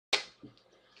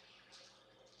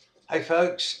Hey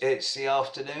folks, it's the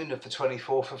afternoon of the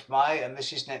 24th of May and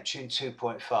this is Neptune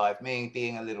 2.5, me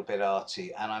being a little bit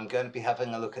arty, and I'm going to be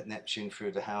having a look at Neptune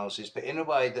through the houses, but in a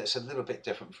way that's a little bit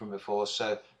different from before,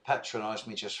 so patronise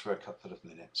me just for a couple of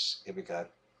minutes. Here we go.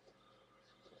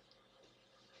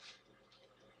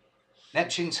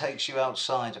 Neptune takes you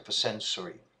outside of the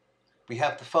sensory. We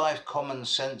have the 5 common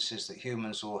senses that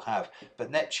humans all have,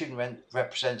 but Neptune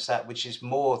represents that which is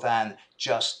more than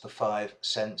just the 5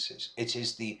 senses. It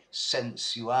is the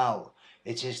sensual,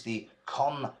 it is the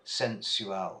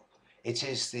consensual, it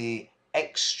is the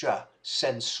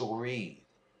extrasensory.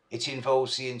 It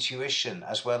involves the intuition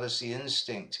as well as the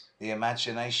instinct, the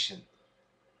imagination.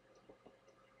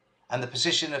 And the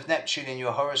position of Neptune in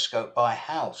your horoscope by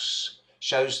house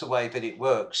shows the way that it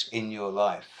works in your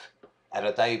life, at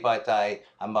a day by day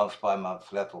and month by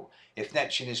month level. If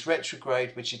Neptune is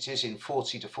retrograde, which it is in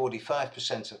 40 to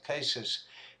 45% of cases,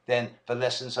 then the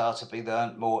lessons are to be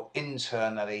learned more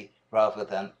internally rather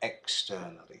than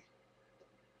externally.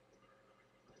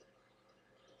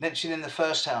 Neptune in the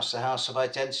first house, the house of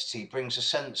identity, brings a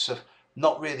sense of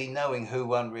not really knowing who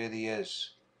one really is.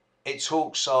 It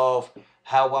talks of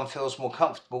how one feels more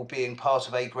comfortable being part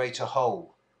of a greater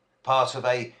whole, part of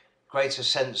a greater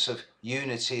sense of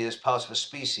unity as part of a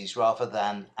species rather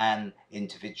than an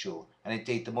individual. And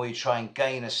indeed, the more you try and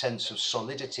gain a sense of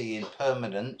solidity in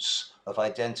permanence of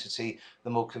identity, the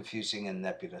more confusing and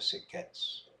nebulous it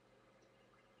gets.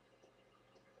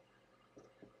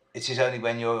 It is only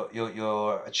when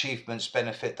your achievements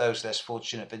benefit those less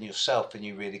fortunate than yourself when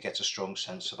you really get a strong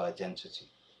sense of identity.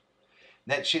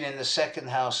 Neptune in the second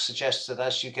house suggests that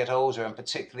as you get older, and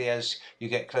particularly as you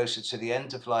get closer to the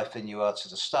end of life than you are to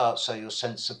the start, so your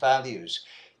sense of values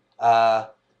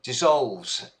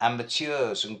dissolves and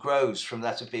matures and grows from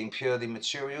that of being purely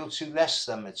material to less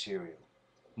than material,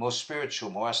 more spiritual,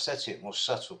 more aesthetic, more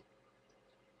subtle.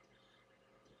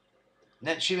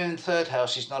 Neptune in the third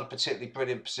house is not a particularly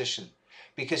brilliant position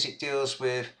because it deals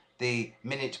with the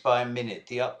minute by minute,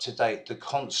 the up-to-date, the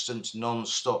constant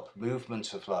non-stop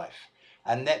movement of life.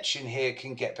 And Neptune here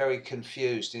can get very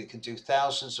confused. It can do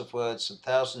thousands of words and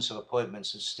thousands of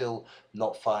appointments and still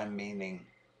not find meaning,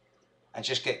 and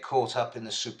just get caught up in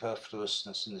the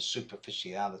superfluousness and the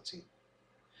superficiality.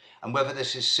 And whether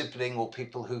this is sibling or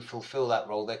people who fulfill that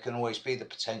role, there can always be the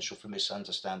potential for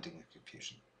misunderstanding and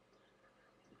confusion.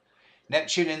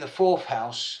 Neptune in the fourth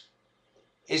house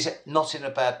is not in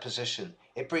a bad position.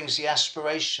 It brings the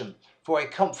aspiration for a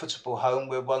comfortable home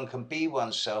where one can be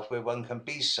oneself, where one can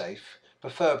be safe,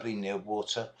 preferably near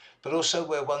water, but also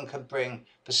where one can bring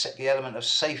the element of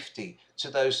safety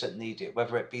to those that need it,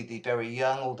 whether it be the very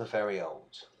young or the very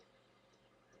old.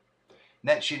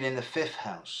 Neptune in the fifth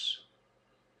house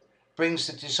brings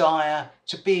the desire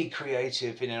to be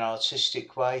creative in an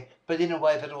artistic way, but in a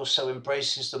way that also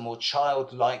embraces the more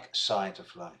childlike side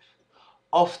of life,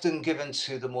 often given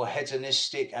to the more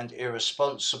hedonistic and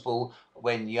irresponsible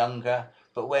when younger,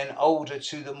 but when older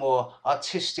to the more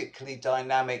artistically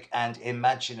dynamic and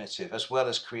imaginative as well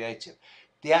as creative.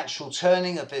 The actual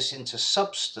turning of this into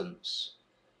substance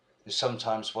is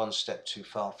sometimes one step too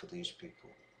far for these people.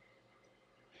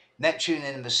 Neptune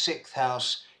in the sixth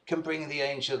house can bring the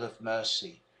angel of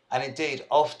mercy. And indeed,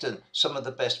 often some of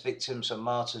the best victims and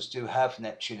martyrs do have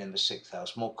Neptune in the sixth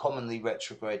house, more commonly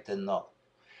retrograde than not,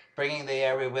 bringing the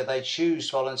area where they choose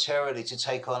voluntarily to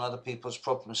take on other people's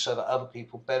problems so that other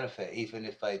people benefit, even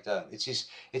if they don't. It is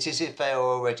as if they are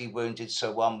already wounded,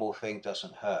 so one more thing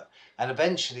doesn't hurt. And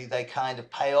eventually they kind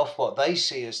of pay off what they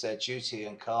see as their duty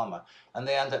and karma, and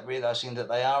they end up realizing that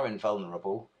they are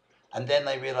invulnerable. And then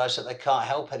they realise that they can't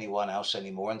help anyone else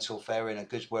anymore until they're in a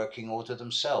good working order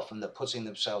themselves, and that putting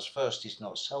themselves first is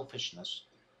not selfishness,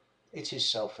 it is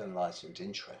self-enlightened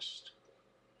interest.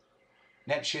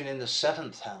 Neptune in the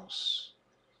seventh house.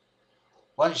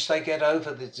 Once they get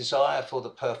over the desire for the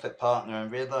perfect partner and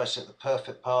realise that the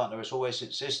perfect partner has always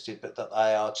existed, but that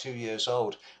they are 2 years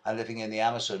old and living in the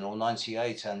Amazon, or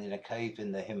 98 and in a cave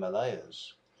in the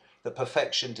Himalayas, that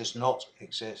perfection does not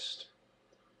exist,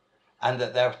 and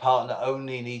that their partner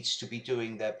only needs to be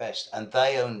doing their best, and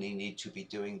they only need to be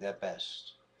doing their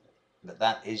best,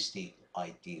 that is the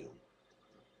ideal.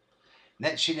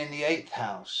 Neptune in the eighth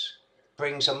house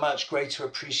brings a much greater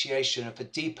appreciation of the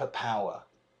deeper power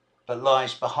that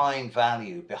lies behind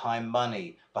value, behind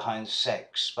money, behind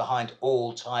sex, behind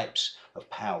all types of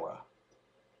power.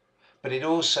 But it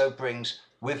also brings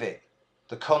with it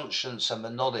the conscience and the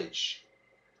knowledge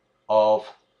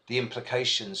of the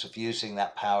implications of using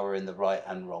that power in the right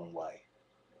and wrong way.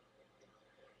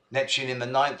 Neptune in the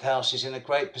ninth house is in a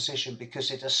great position because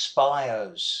it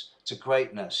aspires to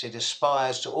greatness. It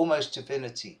aspires to almost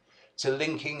divinity, to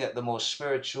linking at the more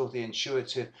spiritual, the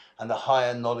intuitive, and the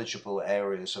higher knowledgeable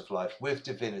areas of life with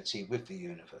divinity, with the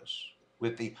universe,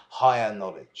 with the higher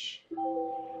knowledge.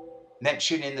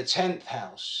 Neptune in the 10th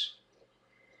house.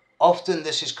 Often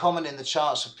this is common in the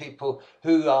charts of people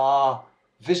who are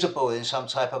visible in some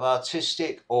type of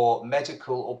artistic or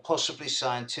medical or possibly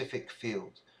scientific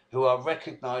field, who are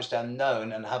recognized and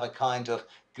known and have a kind of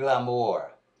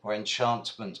glamour or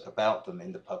enchantment about them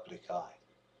in the public eye.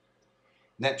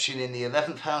 Neptune in the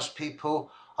 11th house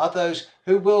people are those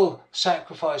who will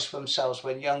sacrifice themselves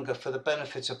when younger for the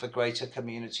benefit of the greater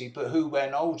community, but who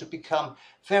when older become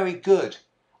very good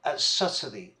at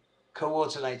subtly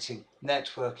coordinating,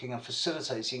 networking and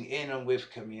facilitating in and with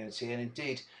community, and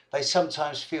indeed they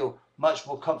sometimes feel much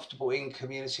more comfortable in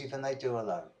community than they do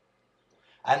alone.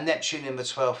 And Neptune in the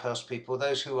 12th house people,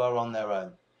 those who are on their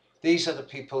own. These are the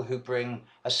people who bring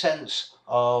a sense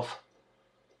of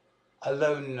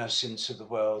aloneness into the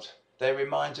world. They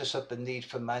remind us of the need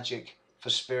for magic,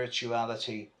 for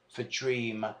spirituality, for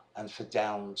dream and for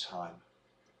downtime.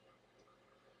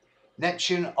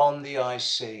 Neptune on the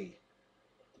IC.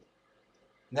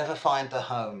 Never find the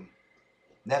home,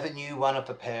 never knew one of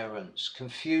the parents,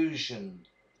 confusion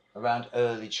around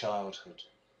early childhood.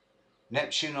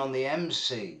 Neptune on the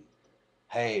MC,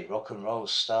 hey rock and roll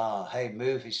star, hey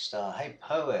movie star, hey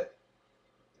poet,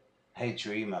 hey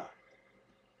dreamer.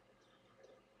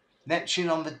 Neptune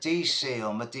on the DC,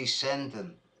 on the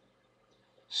descendant,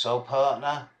 soul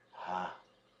partner,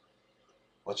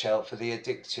 watch out for the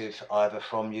addictive either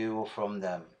from you or from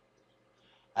them.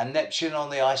 And Neptune on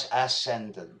the ice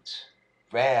ascendant,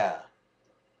 rare,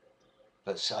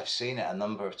 but I've seen it a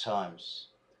number of times.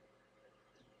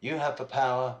 You have the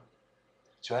power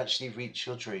to actually reach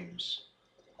your dreams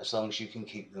as long as you can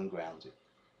keep them grounded.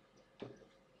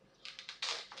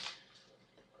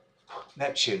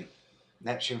 Neptune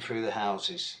through the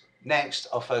houses. Next,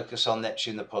 I'll focus on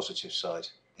Neptune, the positive side.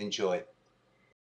 Enjoy.